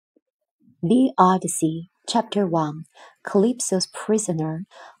The Odyssey, Chapter 1 Calypso's Prisoner.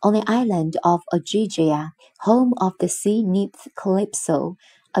 On the island of Ogygia, home of the sea nymph Calypso,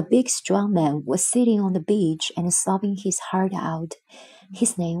 a big strong man was sitting on the beach and sobbing his heart out.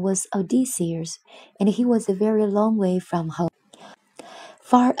 His name was Odysseus, and he was a very long way from home.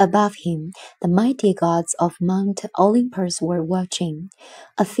 Far above him, the mighty gods of Mount Olympus were watching.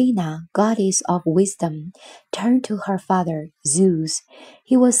 Athena, goddess of wisdom, turned to her father, Zeus.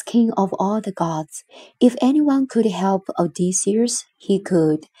 He was king of all the gods. If anyone could help Odysseus, he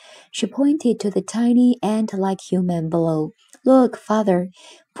could. She pointed to the tiny ant-like human below. Look, father,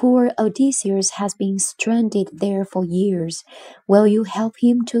 poor Odysseus has been stranded there for years. Will you help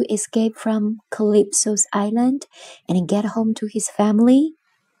him to escape from Calypso's island and get home to his family?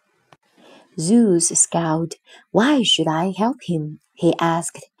 Zeus scowled. Why should I help him? He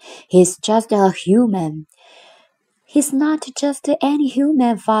asked. He's just a human. He's not just any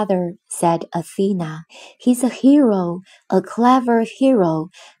human, father, said Athena. He's a hero, a clever hero,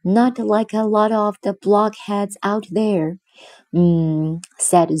 not like a lot of the blockheads out there.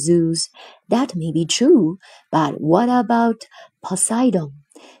 Said Zeus. That may be true, but what about Poseidon,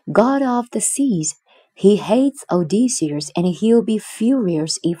 god of the seas? He hates Odysseus and he'll be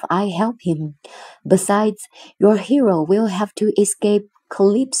furious if I help him. Besides, your hero will have to escape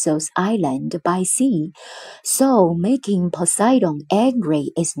Calypso's island by sea, so making Poseidon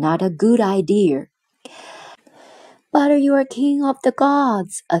angry is not a good idea. But you are king of the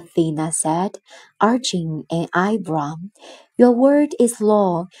gods, Athena said, arching an eyebrow. Your word is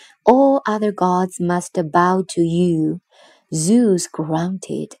law. All other gods must bow to you. Zeus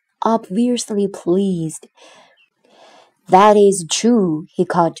grunted, obviously pleased. That is true, he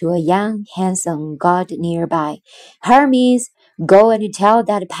called to a young, handsome god nearby. Hermes, go and tell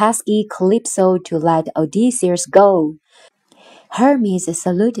that pesky Calypso to let Odysseus go. Hermes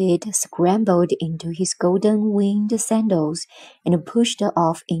saluted, scrambled into his golden-winged sandals, and pushed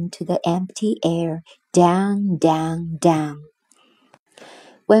off into the empty air, down, down, down.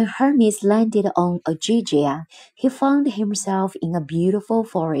 When Hermes landed on Ogygia, he found himself in a beautiful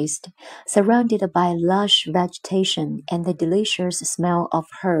forest, surrounded by lush vegetation and the delicious smell of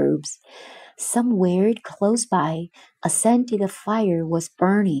herbs. Somewhere close by, a scented fire was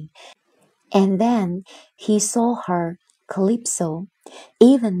burning, and then he saw her, Calypso.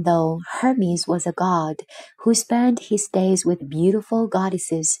 Even though Hermes was a god who spent his days with beautiful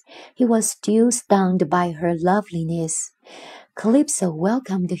goddesses, he was still stunned by her loveliness. Calypso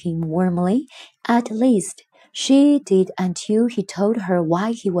welcomed him warmly. At least, she did until he told her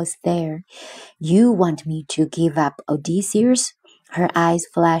why he was there. You want me to give up Odysseus? Her eyes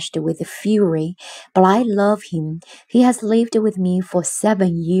flashed with fury. But I love him. He has lived with me for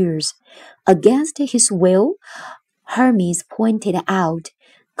 7 years. Against his will? Hermes pointed out.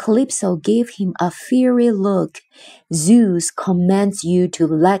 Calypso gave him a fiery look. Zeus commands you to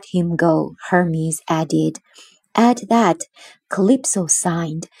let him go, Hermes added. At that, Calypso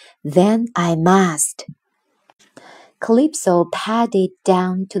signed. Then I must. Calypso padded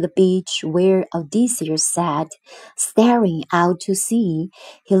down to the beach where Odysseus sat, staring out to sea.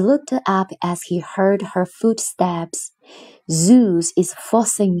 He looked up as he heard her footsteps. Zeus is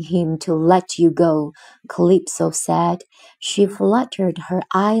forcing him to let you go, Calypso said. She fluttered her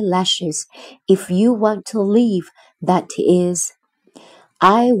eyelashes. If you want to leave, that is.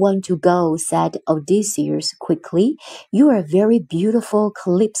 I want to go, said Odysseus quickly. You are very beautiful,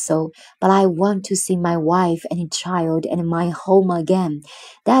 Calypso, but I want to see my wife and child and my home again.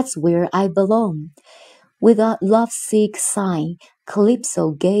 That's where I belong. With a lovesick sigh,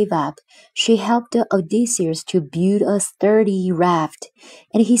 Calypso gave up. She helped Odysseus to build a sturdy raft,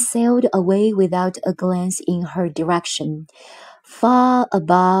 and he sailed away without a glance in her direction. Far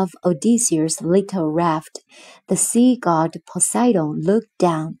above Odysseus' little raft, the sea god Poseidon looked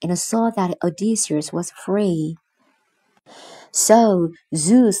down and saw that Odysseus was free. So,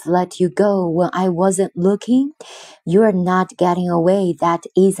 Zeus let you go when I wasn't looking? You're not getting away that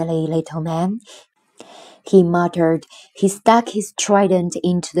easily, little man, he muttered. He stuck his trident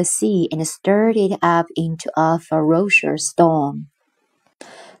into the sea and stirred it up into a ferocious storm.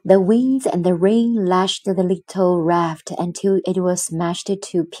 The winds and the rain lashed the little raft until it was smashed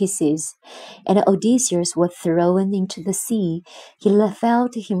to pieces, and Odysseus was thrown into the sea. He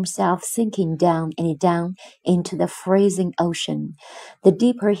felt himself sinking down and down into the freezing ocean. The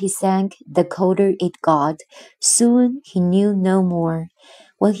deeper he sank, the colder it got. Soon he knew no more.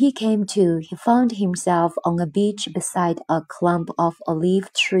 When he came to, he found himself on a beach beside a clump of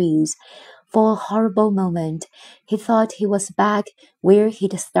olive trees. For a horrible moment, he thought he was back where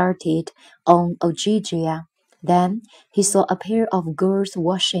he'd started, on Ogygia. Then he saw a pair of girls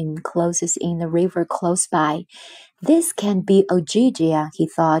washing clothes in the river close by. This can't be Ogygia, he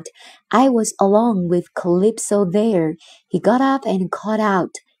thought. I was alone with Calypso there. He got up and called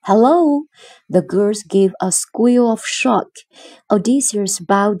out, "Hello!" The girls gave a squeal of shock. Odysseus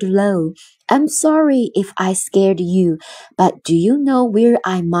bowed low. "I'm sorry if I scared you, but do you know where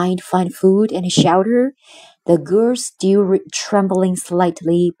I might find food and shelter?" The girls, still trembling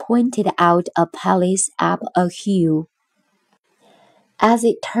slightly, pointed out a palace up a hill. As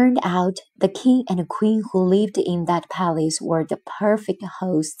it turned out, the king and queen who lived in that palace were the perfect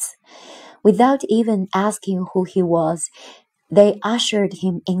hosts. Without even asking who he was, they ushered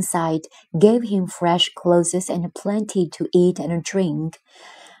him inside, gave him fresh clothes and plenty to eat and drink.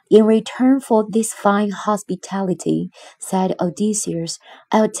 "In return for this fine hospitality," said Odysseus,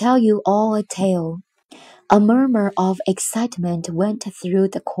 "I'll tell you all a tale." A murmur of excitement went through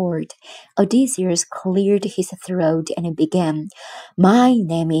the court. Odysseus cleared his throat and began, "My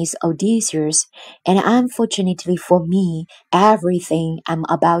name is Odysseus, and unfortunately for me, everything I'm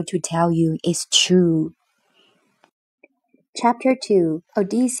about to tell you is true." Chapter 2,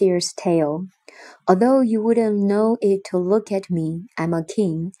 Odysseus' Tale. Although you wouldn't know it to look at me, I'm a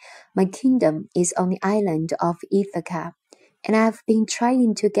king. My kingdom is on the island of Ithaca, and I've been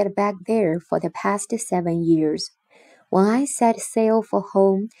trying to get back there for the past 7 years. When I set sail for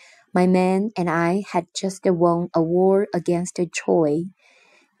home, my men and I had just won a war against Troy.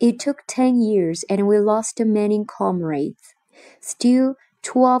 It took 10 years and we lost many comrades. Still,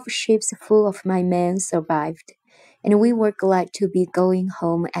 12 ships full of my men survived, and we were glad to be going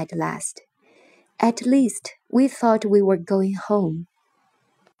home at last. At least, we thought we were going home.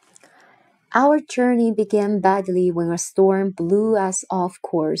 Our journey began badly when a storm blew us off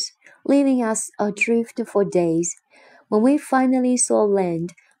course, leaving us adrift for days. When we finally saw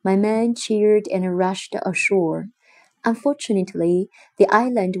land, my men cheered and rushed ashore. Unfortunately, the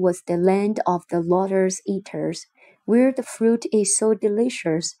island was the land of the lotus eaters, where the fruit is so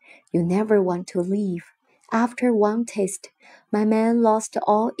delicious you never want to leave. After one taste, my men lost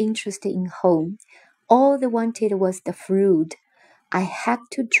all interest in home. All they wanted was the fruit. I had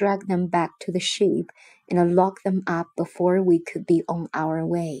to drag them back to the ship and lock them up before we could be on our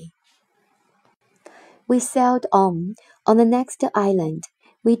way. We sailed on. On the next island,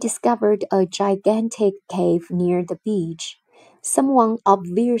 we discovered a gigantic cave near the beach. Someone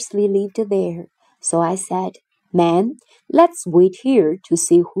obviously lived there, so I said, "Man, let's wait here to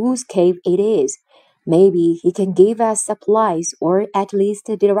see whose cave it is. Maybe he can give us supplies or at least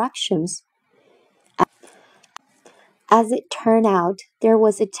directions." As it turned out, there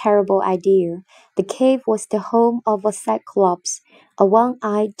was a terrible idea. The cave was the home of a cyclops, a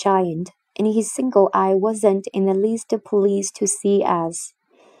one-eyed giant, and his single eye wasn't in the least pleased to see us.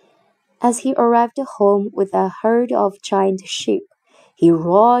 As he arrived home with a herd of giant sheep, he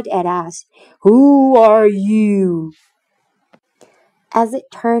roared at us, "Who are you?" As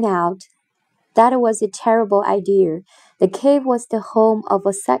it turned out, that was a terrible idea. The cave was the home of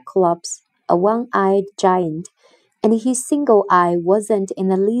a cyclops, a one-eyed giant, and his single eye wasn't in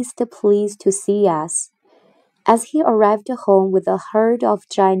the least pleased to see us. As he arrived home with a herd of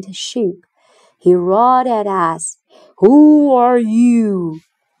giant sheep, he roared at us, "Who are you?"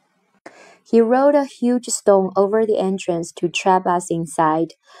 He rolled a huge stone over the entrance to trap us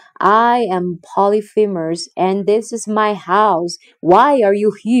inside. "I am Polyphemus, and this is my house. Why are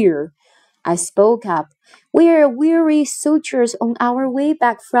you here?" I spoke up. "We're weary soldiers on our way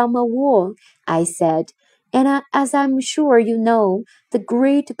back from a war," I said. "And as I'm sure you know, the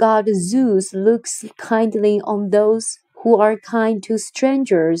great god Zeus looks kindly on those who are kind to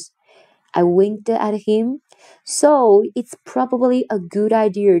strangers." I winked at him. "So it's probably a good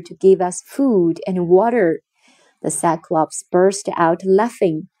idea to give us food and water." The Cyclops burst out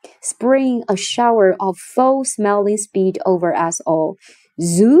laughing, spraying a shower of foul-smelling spit over us all.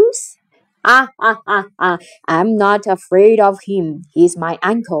 "Zeus? Ah, ah, ah, ah, I'm not afraid of him. He's my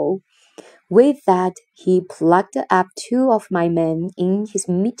uncle." With that, he plucked up two of my men in his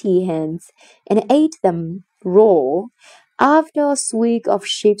meaty hands and ate them raw. After a swig of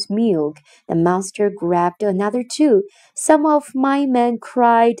sheep's milk, the monster grabbed another two. Some of my men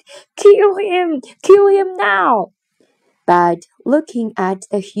cried, "Kill him! Kill him now!" But looking at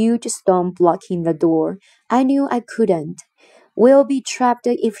the huge stone blocking the door, I knew I couldn't. "We'll be trapped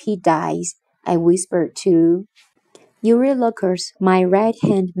if he dies," I whispered to Eurylochus, my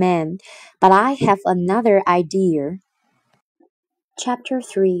right-hand man, "but I have another idea." Chapter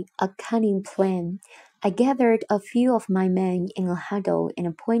 3 A Cunning Plan. I gathered a few of my men in a huddle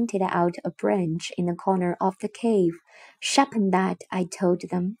and pointed out a branch in the corner of the cave. Sharpen that, I told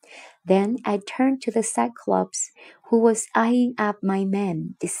them. Then I turned to the Cyclops, who was eyeing up my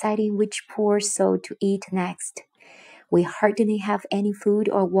men, deciding which poor soul to eat next. We hardly have any food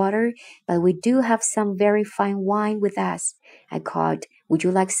or water, but we do have some very fine wine with us, I called. Would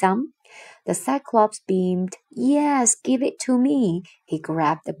you like some? The Cyclops beamed. Yes, give it to me. He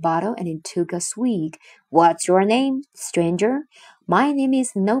grabbed the bottle and he took a swig. What's your name, stranger? My name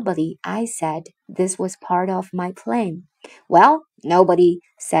is Nobody, I said. This was part of my plan. Well, Nobody,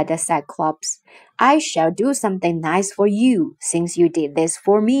 said the Cyclops. I shall do something nice for you, since you did this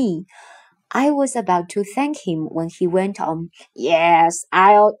for me. I was about to thank him when he went on. Yes,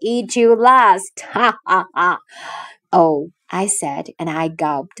 I'll eat you last. Ha ha ha. Oh, I said, and I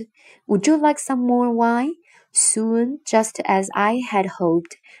gulped. Would you like some more wine? Soon, just as I had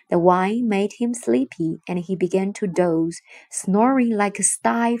hoped, the wine made him sleepy, and he began to doze, snoring like a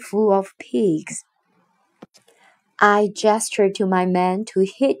sty full of pigs. I gestured to my men to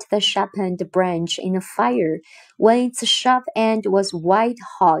hit the sharpened branch in the fire. When its sharp end was white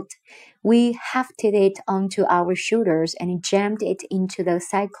hot, we hefted it onto our shoulders and jammed it into the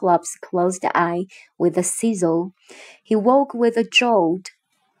Cyclops' closed eye with a sizzle. He woke with a jolt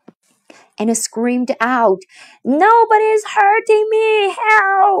and screamed out, Nobody's hurting me!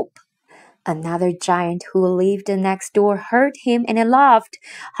 Help! Another giant who lived next door heard him and laughed.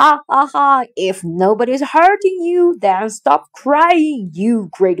 Ha ha ha! If nobody's hurting you, then stop crying, you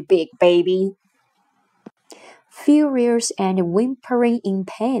great big baby. Furious and whimpering in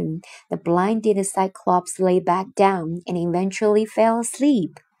pain, the blinded Cyclops lay back down and eventually fell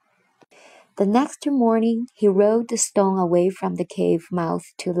asleep. The next morning, he rolled the stone away from the cave mouth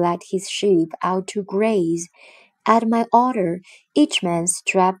to let his sheep out to graze. At my order, each man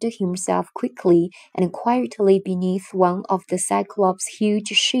strapped himself quickly and quietly beneath one of the Cyclops' huge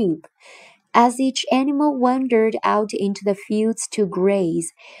sheep. As each animal wandered out into the fields to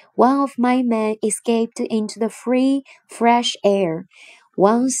graze, one of my men escaped into the free, fresh air.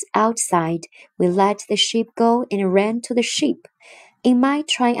 Once outside, we let the sheep go and ran to the sheep. In my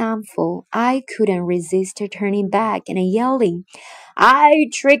triumph, I couldn't resist turning back and yelling, I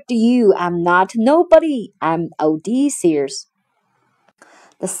tricked you. I'm not Nobody. I'm Odysseus.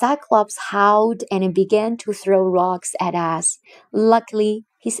 The Cyclops howled and began to throw rocks at us. Luckily,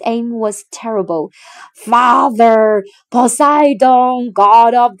 his aim was terrible. Father, Poseidon,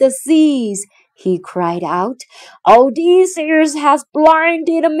 god of the seas, he cried out. Odysseus has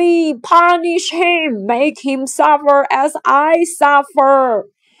blinded me. Punish him. Make him suffer as I suffer.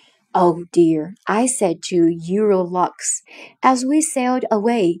 Oh dear, I said to Eurolux as we sailed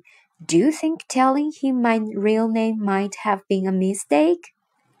away. Do you think telling him my real name might have been a mistake?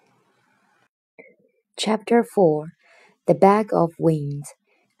 Chapter 4 The Bag of Winds.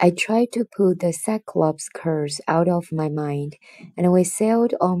 I tried to put the Cyclops curse out of my mind, and we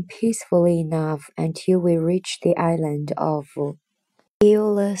sailed on peacefully enough until we reached the island of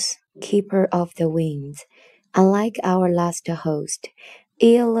Aeolus, keeper of the winds. Unlike our last host,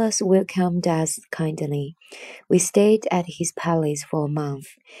 Aeolus welcomed us kindly. We stayed at his palace for a month,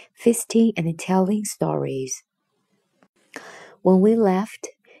 feasting and telling stories. When we left,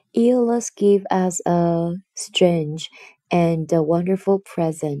 Aeolus gave us a strange and a wonderful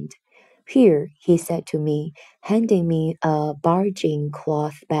present. Here, he said to me, handing me a barging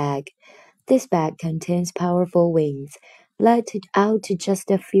cloth bag. This bag contains powerful wings. Let it out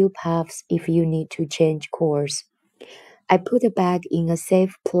just a few puffs if you need to change course. I put the bag in a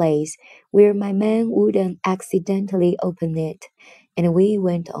safe place where my men wouldn't accidentally open it, and we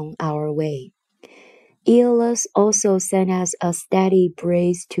went on our way. Aeolus also sent us a steady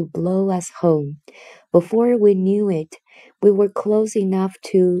breeze to blow us home. Before we knew it, we were close enough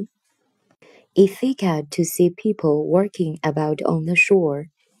to Ithaca to see people working about on the shore.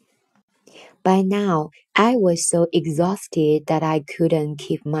 By now, I was so exhausted that I couldn't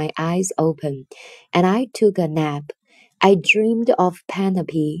keep my eyes open, and I took a nap. I dreamed of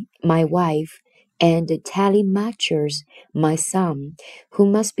Penelope, my wife, and Telemachus, my son, who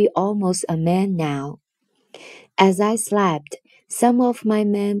must be almost a man now. As I slept, some of my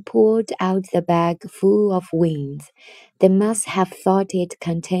men pulled out the bag full of wings. They must have thought it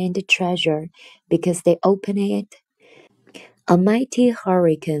contained treasure, because they opened it. A mighty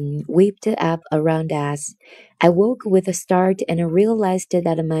hurricane whipped up around us. I woke with a start and realized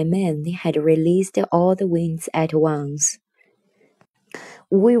that my men had released all the winds at once.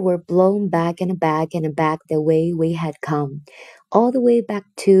 We were blown back and back and back the way we had come, all the way back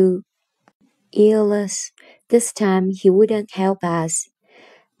to Aeolus, this time he wouldn't help us.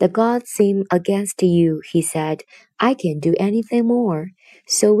 The gods seem against you, he said. I can't do anything more.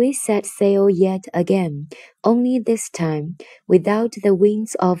 So we set sail yet again, only this time, without the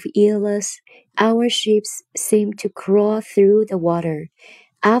wings of Aeolus, our ships seemed to crawl through the water.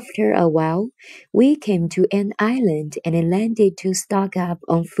 After a while, we came to an island and landed to stock up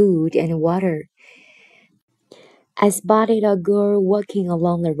on food and water. I spotted a girl walking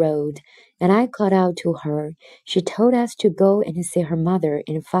along the road, and I called out to her. She told us to go and see her mother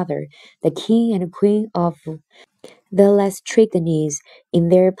and father, the king and queen of the Laestrygons, in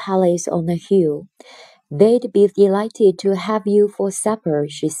their palace on the hill. They'd be delighted to have you for supper,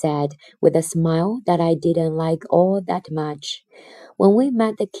 she said, with a smile that I didn't like all that much. When we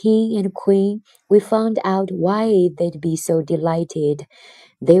met the king and queen, we found out why they'd be so delighted.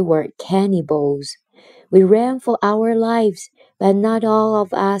 They were cannibals. We ran for our lives, but not all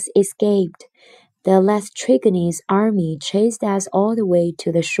of us escaped. The Laestrygons army chased us all the way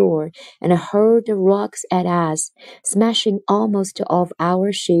to the shore and hurled rocks at us, smashing almost all of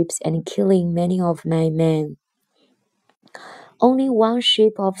our ships and killing many of my men. Only one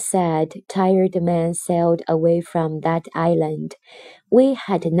ship of sad, tired men sailed away from that island. We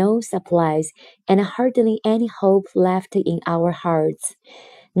had no supplies and hardly any hope left in our hearts.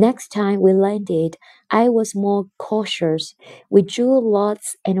 Next time we landed, I was more cautious. We drew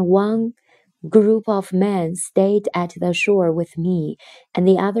lots, and one group of men stayed at the shore with me, and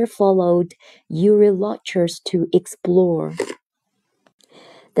the other followed Eurylochus to explore.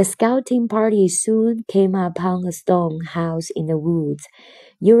 The scouting party soon came upon a stone house in the woods.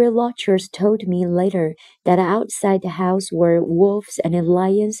 Eurylochus told me later that outside the house were wolves and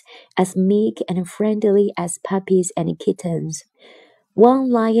lions as meek and friendly as puppies and kittens.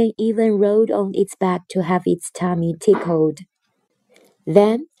 One lion even rolled on its back to have its tummy tickled.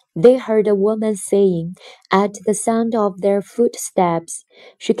 Then they heard a woman saying, at the sound of their footsteps,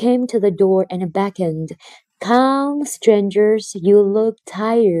 she came to the door and beckoned. Come, strangers, you look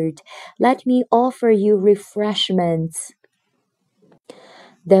tired. Let me offer you refreshments.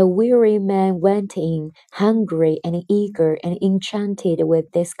 The weary man went in, hungry and eager and enchanted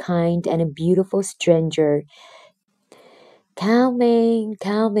with this kind and beautiful stranger. Come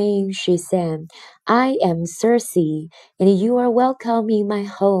in, she said. I am Circe, and you are welcome in my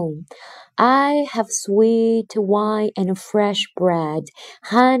home. I have sweet wine and fresh bread,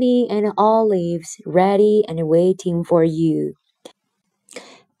 honey and olives ready and waiting for you.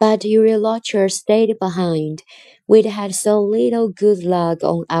 But Eurylochus stayed behind. We'd had so little good luck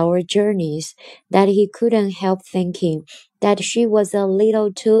on our journeys that he couldn't help thinking that she was a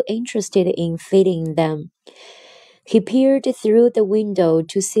little too interested in feeding them. He peered through the window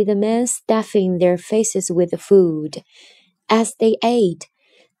to see the men stuffing their faces with food. As they ate,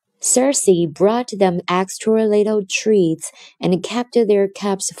 Circe brought them extra little treats and kept their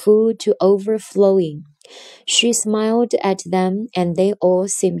cups full to overflowing. She smiled at them, and they all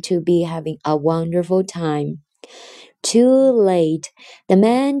seemed to be having a wonderful time. Too late, the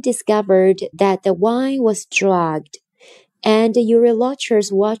man discovered that the wine was drugged, and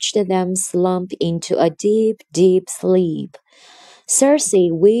Eurylochus watched them slump into a deep, deep sleep. Circe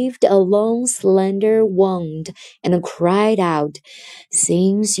waved a long, slender wand and cried out,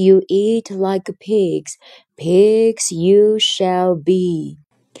 Since you eat like pigs, pigs you shall be.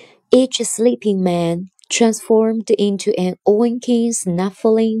 Each sleeping man transformed into an oinking,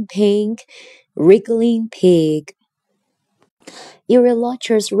 snuffling, pink, wriggling pig.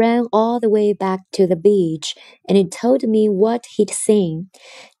 Eurylochus ran all the way back to the beach and told me what he'd seen.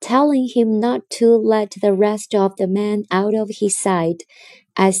 Telling him not to let the rest of the men out of his sight,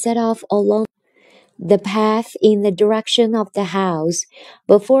 I set off along the path in the direction of the house.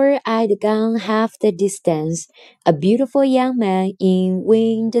 Before I'd gone half the distance, a beautiful young man in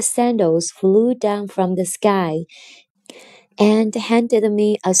winged sandals flew down from the sky and handed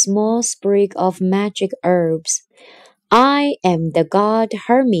me a small sprig of magic herbs. I am the god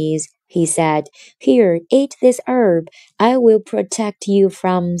Hermes, he said. Here, eat this herb. I will protect you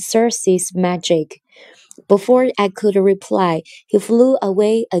from Circe's magic. Before I could reply, he flew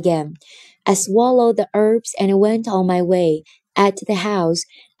away again. I swallowed the herbs and went on my way. At the house,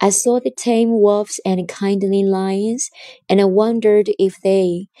 I saw the tame wolves and kindly lions, and I wondered if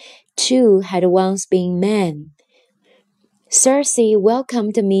they, too, had once been men. Circe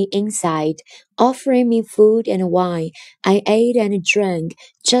welcomed me inside, offering me food and wine. I ate and drank,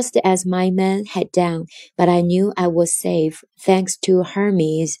 just as my men had done, but I knew I was safe, thanks to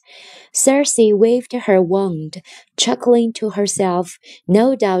Hermes. Circe waved her wand, chuckling to herself,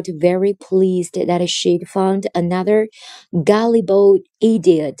 no doubt very pleased that she'd found another gullible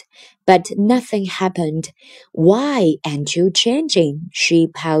idiot. But nothing happened. Why aren't you changing? She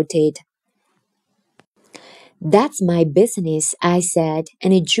pouted. That's my business, I said,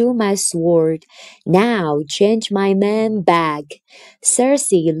 and I drew my sword. Now change my man back.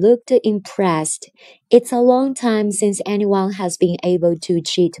 Cersei looked impressed. It's a long time since anyone has been able to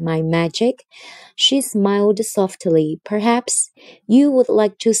cheat my magic. She smiled softly. Perhaps you would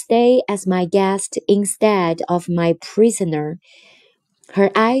like to stay as my guest instead of my prisoner. Her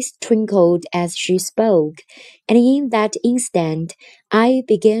eyes twinkled as she spoke, and in that instant I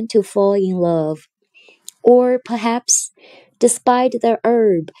began to fall in love. Or perhaps, despite the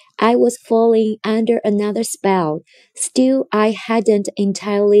herb, I was falling under another spell. Still, I hadn't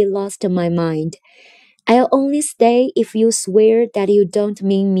entirely lost my mind. I'll only stay if you swear that you don't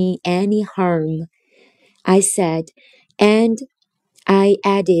mean me any harm, I said, and I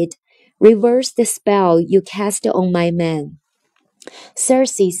added, reverse the spell you cast on my man.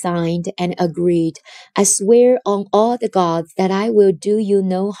 Cersei signed and agreed. I swear on all the gods that I will do you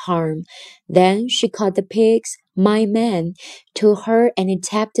no harm. Then she called the pigs, my men, to her and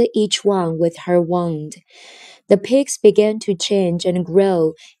tapped each one with her wand. The pigs began to change and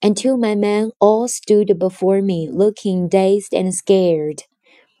grow until my men all stood before me, looking dazed and scared.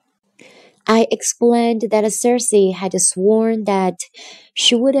 I explained that Cersei had sworn that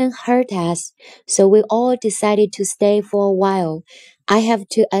she wouldn't hurt us, so we all decided to stay for a while. I have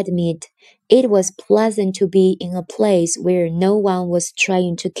to admit, it was pleasant to be in a place where no one was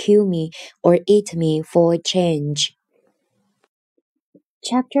trying to kill me or eat me for a change.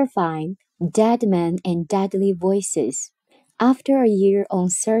 Chapter 5 Dead Men and Deadly Voices. After a year on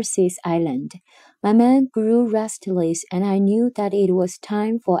Cersei's Island, my man grew restless and I knew that it was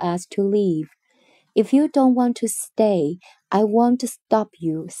time for us to leave. If you don't want to stay, I won't stop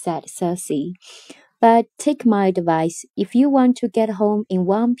you, said Cersei. But take my advice. If you want to get home in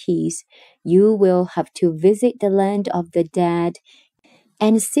one piece, you will have to visit the land of the dead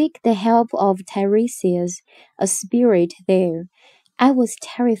and seek the help of Tiresias, a spirit there. I was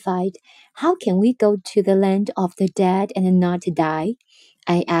terrified. How can we go to the land of the dead and not die?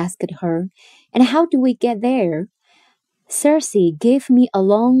 I asked her. And how do we get there? Cersei gave me a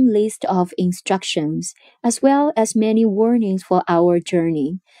long list of instructions, as well as many warnings for our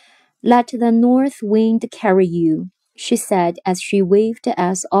journey. Let the north wind carry you, she said as she waved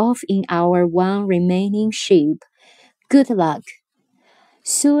us off in our one remaining ship. Good luck.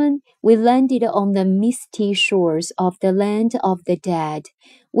 Soon we landed on the misty shores of the land of the dead,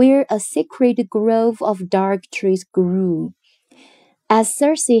 where a secret grove of dark trees grew. As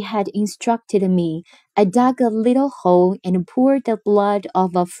Cersei had instructed me, I dug a little hole and poured the blood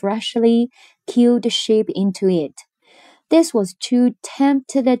of a freshly killed sheep into it. This was to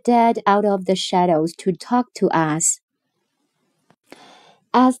tempt the dead out of the shadows to talk to us.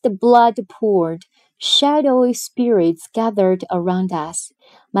 As the blood poured, shadowy spirits gathered around us.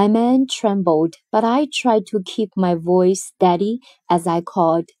 My man trembled, but I tried to keep my voice steady as I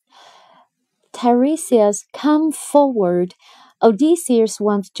called, Tiresias, come forward. Odysseus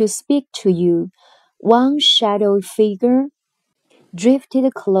wants to speak to you. One shadowy figure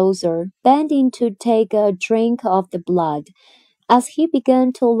drifted closer, bending to take a drink of the blood. As he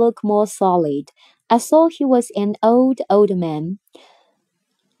began to look more solid, I saw he was an old man.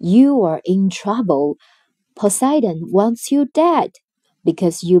 You are in trouble. Poseidon wants you dead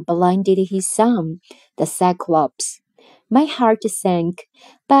because you blinded his son, the Cyclops. My heart sank,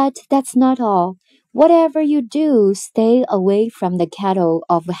 but that's not all. Whatever you do, stay away from the cattle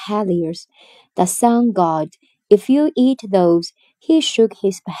of Helios, the sun god. If you eat those, he shook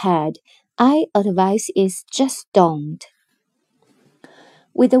his head. I advise is just don't.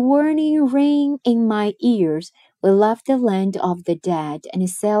 With a warning ring in my ears, we left the land of the dead and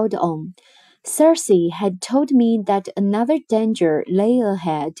sailed on. Cersei had told me that another danger lay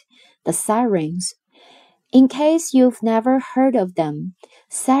ahead, the sirens. In case you've never heard of them,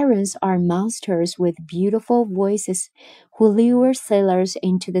 sirens are monsters with beautiful voices who lure sailors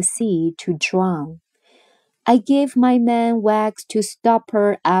into the sea to drown. I gave my men wax to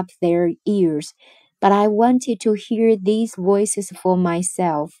stopper up their ears, but I wanted to hear these voices for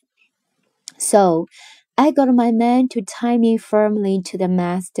myself. So I got my men to tie me firmly to the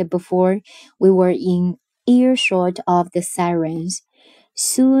mast before we were in earshot of the sirens.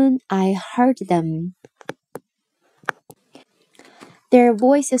 Soon I heard them. Their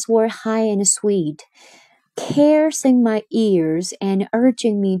voices were high and sweet, caressing my ears and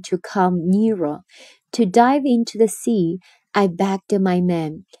urging me to come nearer. To dive into the sea, I begged my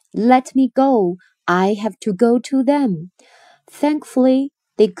men, let me go. I have to go to them. Thankfully,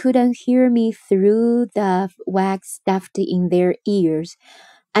 they couldn't hear me through the wax stuffed in their ears.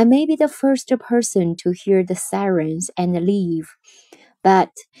 I may be the first person to hear the sirens and leave, but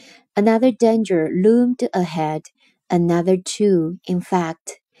another danger loomed ahead, another two, in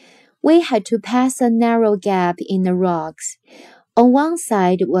fact. We had to pass a narrow gap in the rocks. On one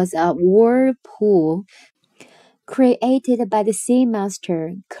side was a whirlpool created by the sea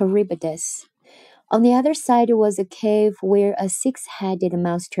monster Charybdis. On the other side was a cave where a six-headed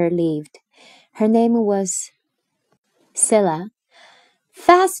monster lived. Her name was Scylla.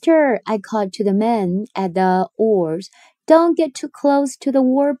 Faster! I called to the men at the oars. Don't get too close to the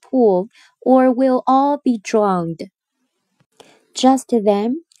whirlpool, or we'll all be drowned. Just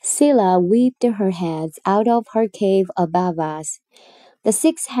then, Scylla whipped her heads out of her cave above us. The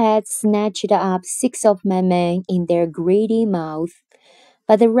six heads snatched up six of my men in their greedy mouth,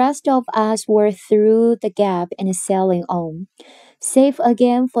 but the rest of us were through the gap and sailing on, safe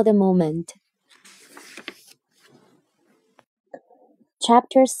again for the moment.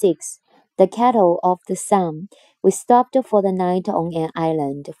 Chapter 6. The Cattle of the Sun. We stopped for the night on an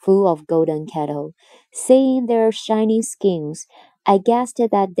island full of golden cattle. Seeing their shining skins, I guessed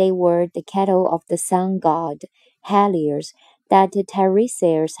that they were the cattle of the sun god, Helios, that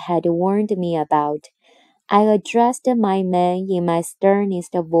Tiresias had warned me about. I addressed my men in my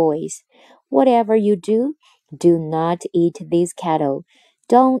sternest voice. Whatever you do, do not eat these cattle.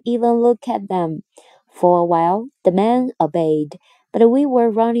 Don't even look at them. For a while, the men obeyed, but we were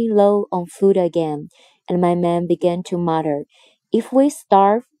running low on food again, and my men began to mutter, "If we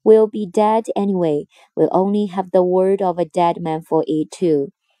starve, we'll be dead anyway. We'll only have the word of a dead man for it,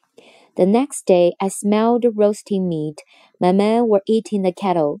 too." The next day, I smelled roasting meat. My men were eating the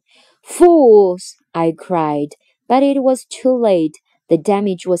cattle. "Fools!" I cried, but it was too late. The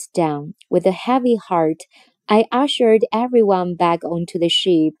damage was done. With a heavy heart, I ushered everyone back onto the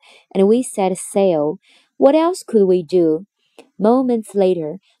ship, and we set sail. What else could we do? Moments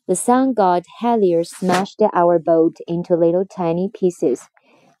later, the sun god Helios smashed our boat into little tiny pieces.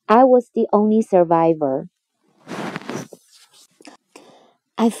 I was the only survivor.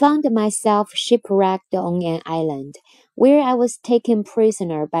 I found myself shipwrecked on an island, where I was taken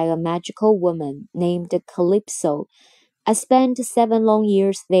prisoner by a magical woman named Calypso. I spent 7 long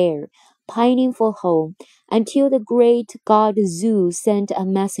years there, pining for home, until the great god Zeus sent a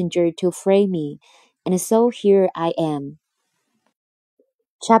messenger to free me, and so here I am.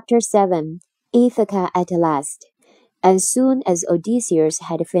 Chapter 7. Ithaca at last. As soon as Odysseus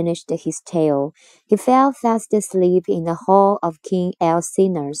had finished his tale, he fell fast asleep in the hall of King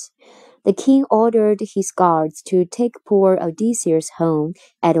Alcinous. The king ordered his guards to take poor Odysseus home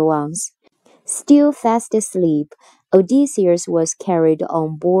at once. Still fast asleep, Odysseus was carried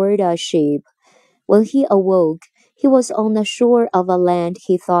on board a ship. When he awoke, he was on the shore of a land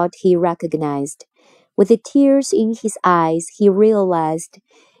he thought he recognized. With the tears in his eyes, he realized,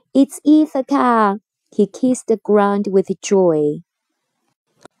 "It's Ithaca!" He kissed the ground with joy.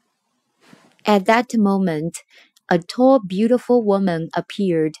 At that moment, a tall, beautiful woman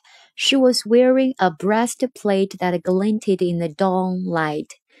appeared. She was wearing a breastplate that glinted in the dawn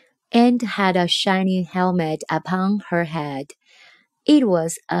light, and had a shining helmet upon her head. It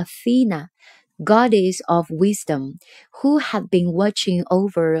was Athena, goddess of wisdom, who had been watching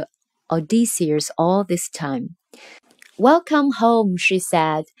over Odysseus all this time. "Welcome home," she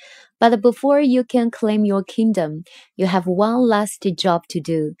said. "But before you can claim your kingdom, you have one last job to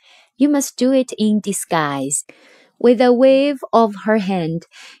do. You must do it in disguise." With a wave of her hand,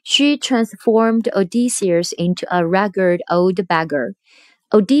 she transformed Odysseus into a ragged old beggar.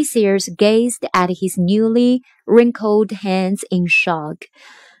 Odysseus gazed at his newly wrinkled hands in shock,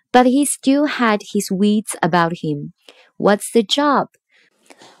 but he still had his wits about him. "What's the job?"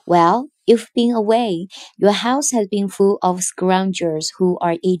 "Well, you've been away. Your house has been full of scoundrels who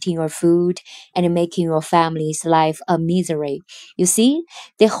are eating your food and making your family's life a misery. You see,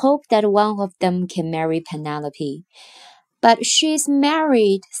 they hope that one of them can marry Penelope." "But she's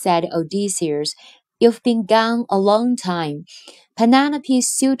married," said Odysseus. "You've been gone a long time." "Penelope's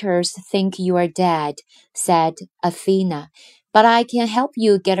suitors think you are dead," said Athena, "but I can help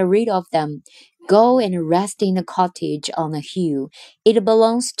you get rid of them. Go and rest in the cottage on the hill. It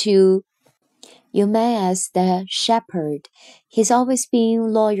belongs to Eumaeus the shepherd. He's always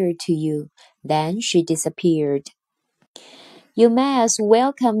been loyal to you." Then she disappeared. Eumaeus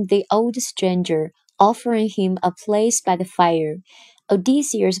welcomed the old stranger, offering him a place by the fire.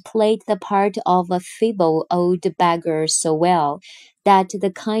 Odysseus played the part of a feeble old beggar so well that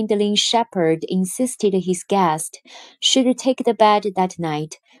the kindly shepherd insisted his guest should take the bed that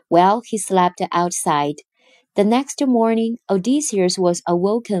night, while he slept outside. The next morning, Odysseus was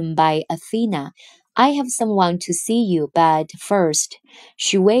awoken by Athena. I have someone to see you, but first.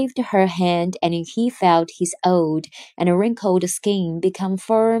 She waved her hand, and he felt his old and wrinkled skin become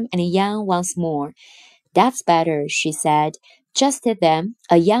firm and young once more. That's better, she said. Just then,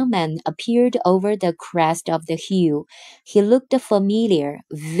 a young man appeared over the crest of the hill. He looked familiar,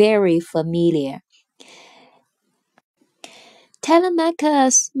 very familiar.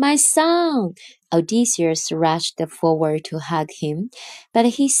 Telemachus, my son! Odysseus rushed forward to hug him, but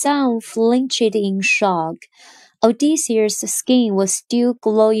his son flinched in shock. Odysseus' skin was still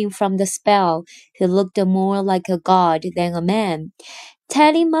glowing from the spell. He looked more like a god than a man.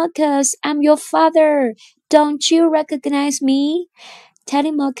 Telemachus, I'm your father. Don't you recognize me?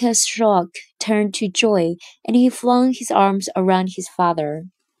 Telemachus' shock turned to joy, and he flung his arms around his father.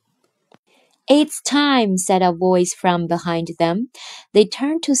 It's time, said a voice from behind them. They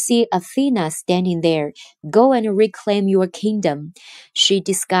turned to see Athena standing there. Go and reclaim your kingdom. She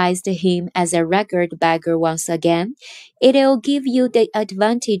disguised him as a ragged beggar once again. It'll give you the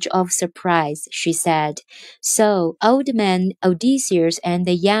advantage of surprise, she said. So old man Odysseus and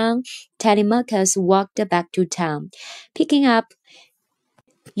the young Telemachus walked back to town, picking up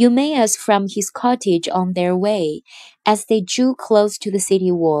Eumaeus from his cottage on their way. As they drew close to the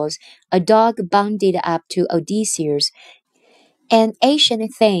city walls, a dog bounded up to Odysseus, an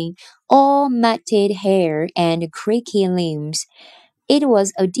ancient thing, all matted hair and creaky limbs. It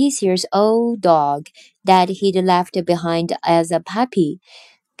was Odysseus' old dog that he'd left behind as a puppy.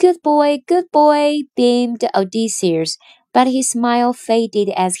 Good boy, beamed Odysseus, but his smile faded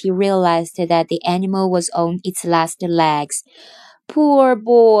as he realized that the animal was on its last legs. Poor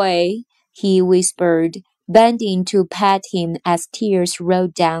boy, he whispered, bending to pat him as tears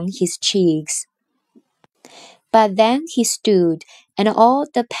rolled down his cheeks. But then he stood, and all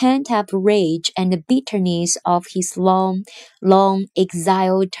the pent-up rage and the bitterness of his long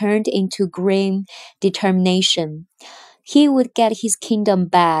exile turned into grim determination. He would get his kingdom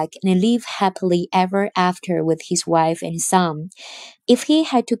back and live happily ever after with his wife and son, if he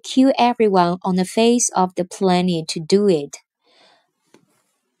had to kill everyone on the face of the planet to do it.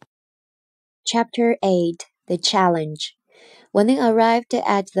 Chapter 8 The Challenge. When they arrived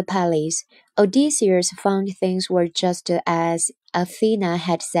at the palace, Odysseus found things were just as Athena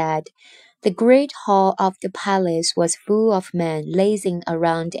had said. The great hall of the palace was full of men lazing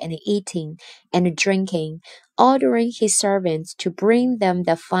around and eating and drinking, ordering his servants to bring them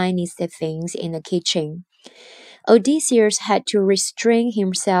the finest things in the kitchen. Odysseus had to restrain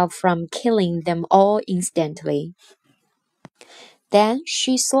himself from killing them all instantly. Then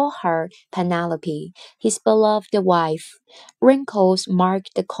she saw her, Penelope, his beloved wife. Wrinkles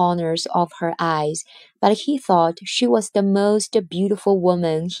marked the corners of her eyes, but he thought she was the most beautiful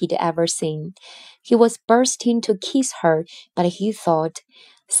woman he'd ever seen. He was bursting to kiss her, but he thought,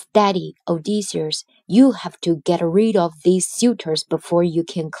 Steady, Odysseus, you have to get rid of these suitors before you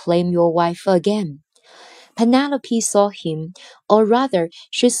can claim your wife again. Penelope saw him, or rather,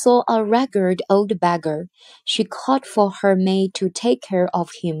 she saw a ragged old beggar. She called for her maid to take care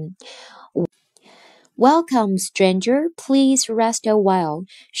of him. Welcome, stranger. Please rest a while.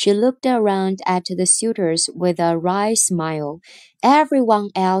 She looked around at the suitors with a wry smile. Everyone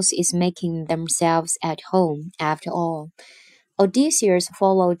else is making themselves at home, after all. Odysseus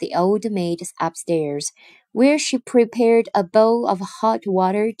followed the old maid upstairs, where she prepared a bowl of hot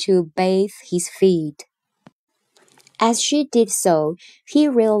water to bathe his feet. As she did so, he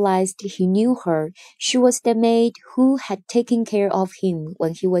realized he knew her. She was the maid who had taken care of him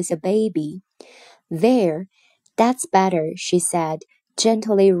when he was a baby. There, that's better, she said,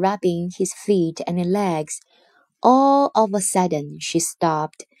 gently rubbing his feet and legs. All of a sudden, she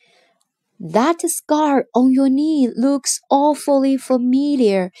stopped. That scar on your knee looks awfully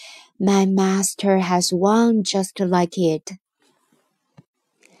familiar. My master has one just like it.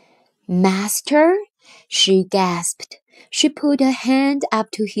 Master? She gasped. She put a hand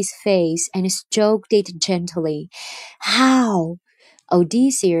up to his face and stroked it gently. How?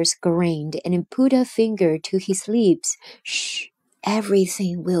 Odysseus grinned and put a finger to his lips. Shh,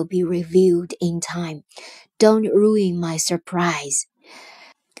 everything will be revealed in time. Don't ruin my surprise.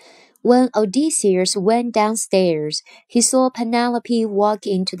 When Odysseus went downstairs, he saw Penelope walk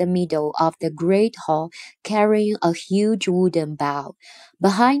into the middle of the great hall carrying a huge wooden bowl.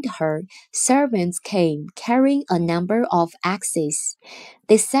 Behind her, servants came carrying a number of axes.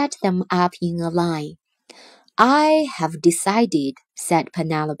 They set them up in a line. I have decided, said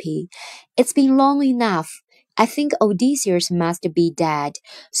Penelope. It's been long enough. I think Odysseus must be dead,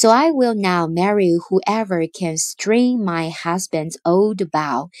 so I will now marry whoever can string my husband's old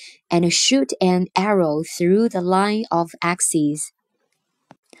bow and shoot an arrow through the line of axes.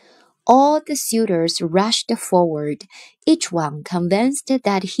 All the suitors rushed forward, each one convinced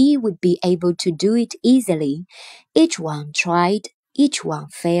that he would be able to do it easily. Each one tried, each one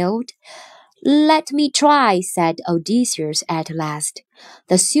failed. "Let me try," said Odysseus at last.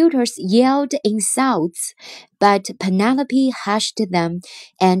 The suitors yelled insults, but Penelope hushed them,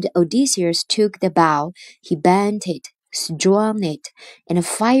 and Odysseus took the bow. He bent it, strung it, and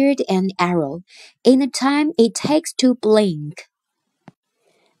fired an arrow in the time it takes to blink.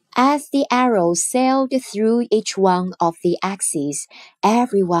 As the arrow sailed through each one of the axes,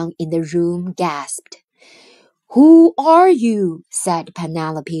 everyone in the room gasped. "Who are you?" said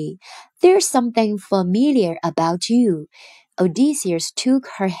Penelope. "There's something familiar about you." Odysseus took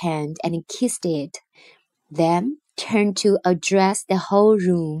her hand and kissed it, then turned to address the whole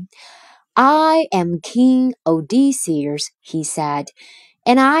room. "I am King Odysseus," he said,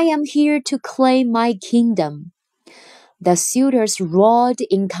 "and I am here to claim my kingdom." The suitors roared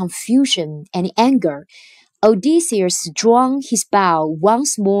in confusion and anger. Odysseus strung his bow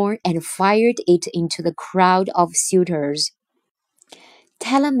once more and fired it into the crowd of suitors.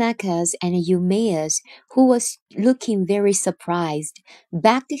 Telemachus and Eumaeus, who was looking very surprised,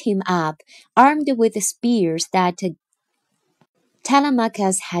 backed him up, armed with the spears that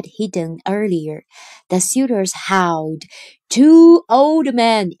Telemachus had hidden earlier. The suitors howled, "Two old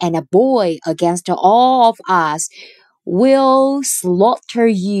men and a boy against all of us! We'll slaughter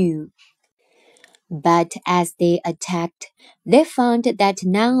you!" But as they attacked, they found that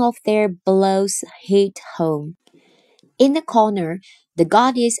none of their blows hit home. In the corner, the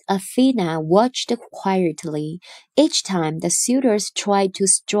goddess Athena watched quietly. Each time the suitors tried to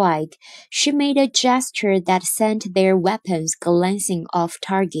strike, she made a gesture that sent their weapons glancing off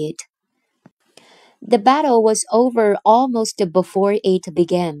target. The battle was over almost before it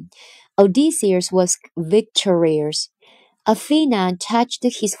began. Odysseus was victorious. Athena touched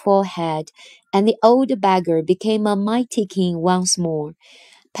his forehead, and the old beggar became a mighty king once more.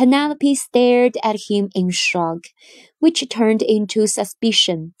 Penelope stared at him in shock, which turned into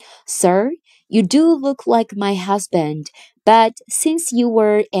suspicion. "Sir, you do look like my husband, but since you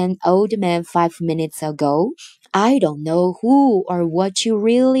were an old man 5 minutes ago, I don't know who or what you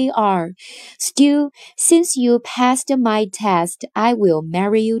really are. Still, since you passed my test, I will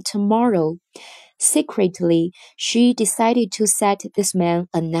marry you tomorrow." Secretly, she decided to set this man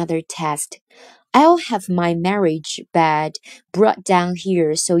another test. "I'll have my marriage bed brought down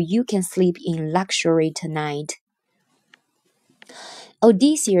here so you can sleep in luxury tonight."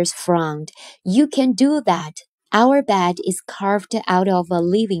 Odysseus frowned. "You can do that. Our bed is carved out of a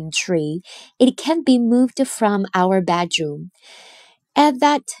living tree. It can't be moved from our bedroom." At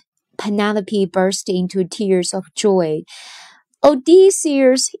that, Penelope burst into tears of joy.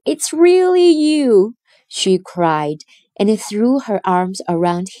 "Odysseus, it's really you!" she cried, and threw her arms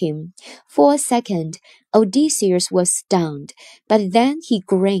around him. For a second, Odysseus was stunned, but then he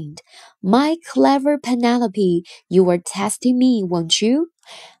grinned. "My clever Penelope, you were testing me, weren't you?"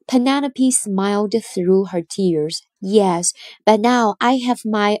 Penelope smiled through her tears. "Yes, but now I have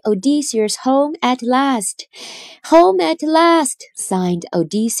my Odysseus home at last." "Home at last," sighed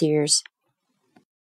Odysseus.